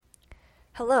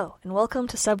Hello, and welcome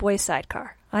to Subway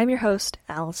Sidecar. I'm your host,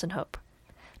 Allison Hope.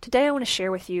 Today I want to share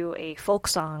with you a folk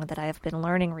song that I have been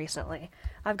learning recently.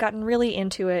 I've gotten really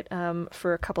into it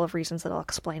for a couple of reasons that I'll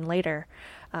explain later.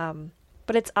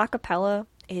 But it's a cappella.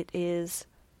 It is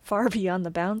far beyond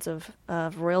the bounds of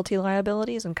royalty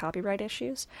liabilities and copyright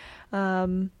issues.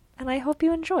 And I hope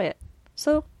you enjoy it.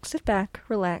 So sit back,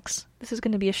 relax. This is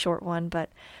going to be a short one, but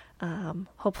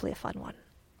hopefully a fun one.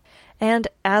 And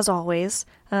as always,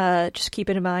 just keep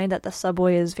in mind that the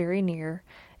subway is very near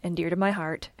and dear to my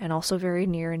heart, and also very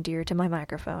near and dear to my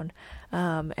microphone.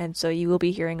 And so you will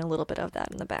be hearing a little bit of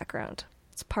that in the background.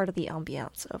 It's part of the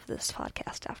ambiance of this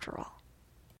podcast, after all.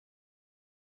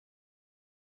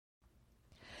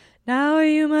 Now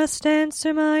you must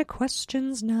answer my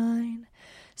questions 9.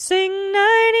 Sing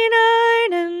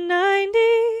 99 and 90,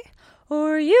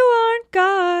 or you aren't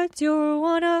God's, you're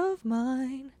one of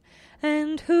mine.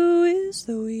 And who is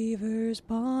the weaver's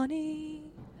Bonnie?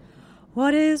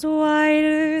 What is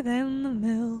whiter than the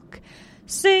milk?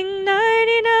 Sing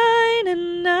 99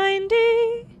 and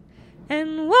 90.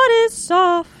 And what is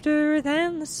softer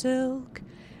than the silk?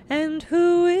 And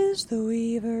who is the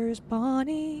weaver's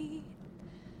Bonnie?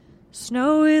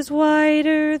 Snow is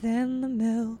whiter than the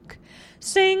milk.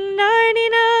 Sing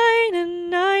 99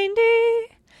 and 90.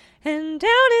 And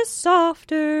down is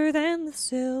softer than the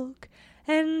silk.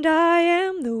 And I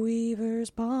am the weaver's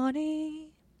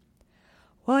Bonnie.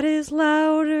 What is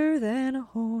louder than a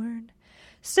horn?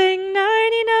 Sing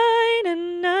 99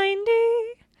 and 90.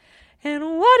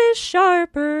 And what is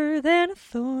sharper than a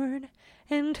thorn?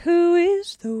 And who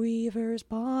is the weaver's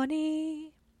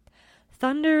Bonnie?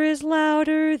 Thunder is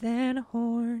louder than a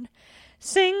horn.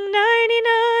 Sing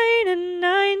 99 and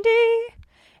 90.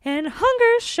 And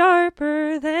hunger's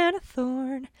sharper than a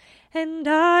thorn. And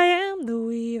I am the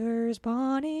weaver's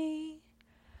Bonnie.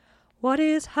 What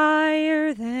is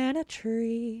higher than a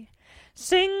tree?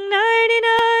 Sing 99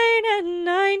 and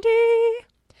 90.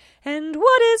 And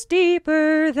what is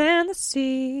deeper than the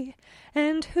sea?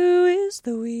 And who is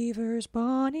the weaver's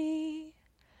Bonnie?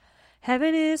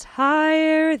 Heaven is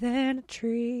higher than a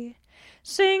tree.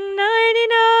 Sing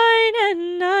 99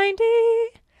 and 90.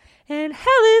 And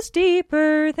hell is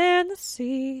deeper than the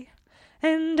sea.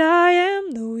 And I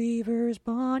am the weaver's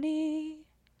Bonnie.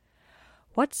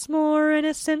 What's more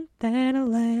innocent than a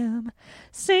lamb?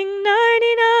 Sing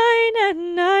 99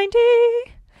 and 90.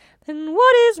 And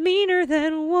what is meaner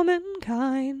than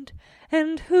womankind?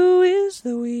 And who is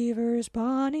the weaver's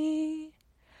Bonnie?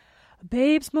 A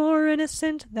babe's more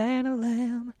innocent than a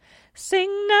lamb.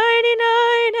 Sing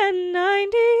 99 and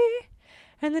 90.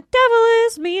 And the devil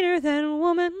is meaner than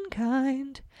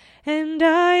womankind. And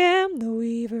I am the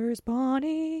weaver's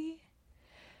Bonnie.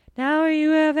 Now you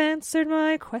have answered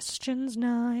my questions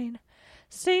 9.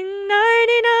 Sing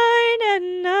 99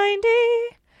 and 90.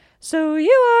 So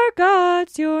you are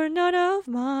God's, you're none of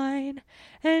mine.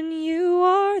 And you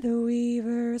are the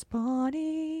weaver's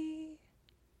Bonnie.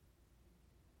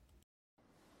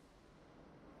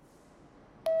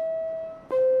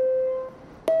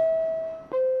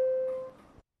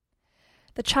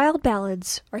 The Child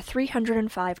Ballads are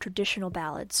 305 traditional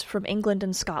ballads from England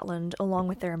and Scotland, along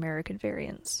with their American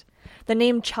variants. The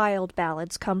name Child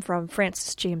Ballads come from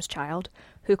Francis James Child,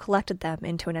 who collected them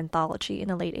into an anthology in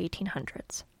the late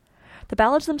 1800s. The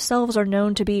ballads themselves are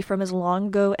known to be from as long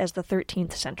ago as the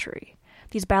 13th century.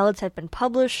 These ballads have been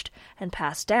published and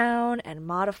passed down and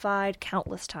modified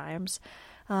countless times.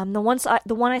 The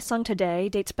one I sung today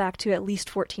dates back to at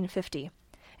least 1450.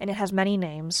 And it has many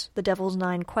names: The Devil's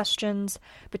 9 Questions,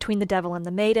 Between the Devil and the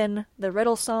Maiden, The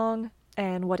Riddle Song,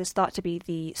 and what is thought to be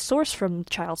the source from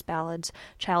Child's Ballads,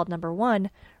 Child Number 1,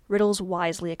 Riddles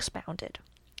Wisely Expounded.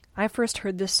 I first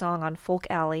heard this song on Folk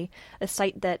Alley, a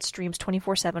site that streams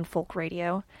 24/7 folk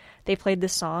radio. They played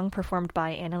this song, performed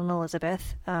by Anna and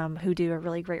Elizabeth, who do a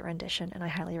really great rendition, and I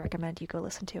highly recommend you go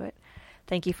listen to it.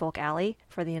 Thank you, Folk Alley,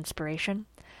 for the inspiration.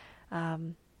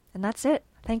 And that's it.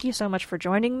 Thank you so much for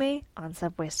joining me on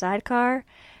Subway Sidecar,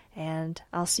 and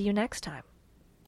I'll see you next time.